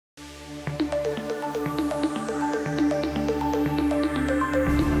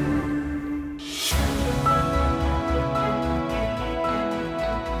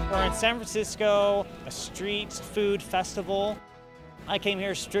San Francisco, a street food festival. I came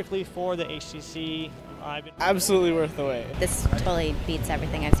here strictly for the HTC. Absolutely worth the wait. This totally beats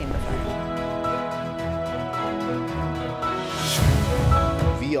everything I've seen before.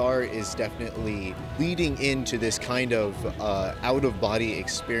 VR is definitely leading into this kind of out-of-body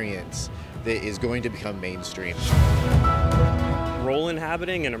experience that is going to become mainstream. Role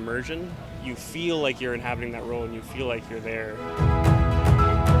inhabiting and immersion, you feel like you're inhabiting that role and you feel like you're there.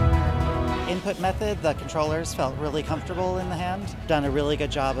 Input method, the controllers felt really comfortable in the hand. Done a really good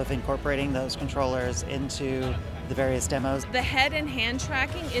job of incorporating those controllers into the various demos. The head and hand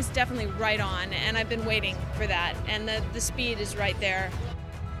tracking is definitely right on, and I've been waiting for that, and the speed is right there.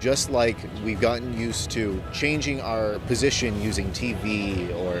 Just like we've gotten used to changing our position using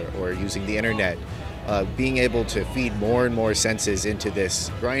TV or using the internet, being able to feed more and more senses into this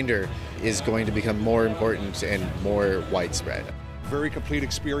grinder is going to become more important and more widespread. Very complete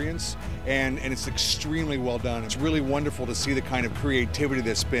experience, and it's extremely well done. It's really wonderful to see the kind of creativity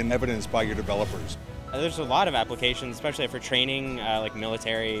that's been evidenced by your developers. There's a lot of applications, especially for training, like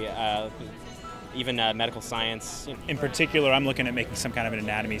military, even medical science. In particular, I'm looking at making some kind of an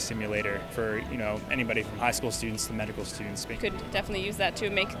anatomy simulator for anybody from high school students to medical students. Could definitely use that to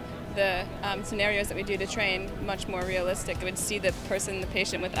make the scenarios that we do to train much more realistic. It would see the person, the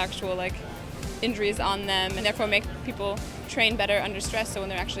patient, with actual injuries on them, and therefore make people train better under stress, so when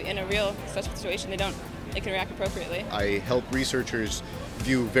they're actually in a real stressful situation, they can react appropriately. I help researchers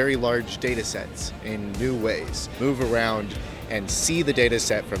view very large data sets in new ways. Move around and see the data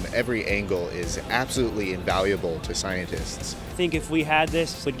set from every angle is absolutely invaluable to scientists. I think if we had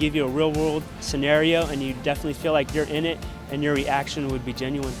this, it would give you a real-world scenario and you definitely feel like you're in it and your reaction would be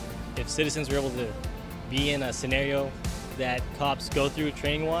genuine. If citizens were able to be in a scenario that cops go through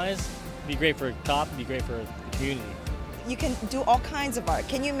training-wise, it'd be great for a cop, it'd be great for the community. You can do all kinds of art.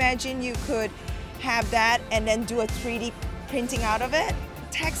 Can you imagine you could have that and then do a 3D printing out of it?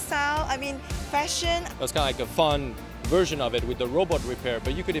 Textile, fashion. It's kind of like a fun version of it with the robot repair,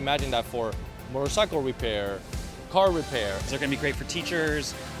 but you could imagine that for motorcycle repair, car repair. They're going to be great for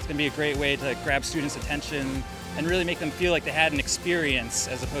teachers. It's going to be a great way to grab students' attention and really make them feel like they had an experience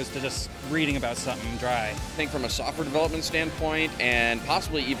as opposed to just reading about something dry. I think from a software development standpoint and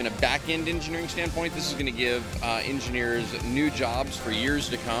possibly even a back-end engineering standpoint, this is going to give engineers new jobs for years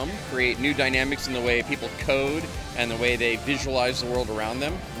to come, create new dynamics in the way people code and the way they visualize the world around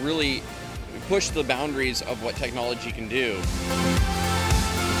them, really push the boundaries of what technology can do.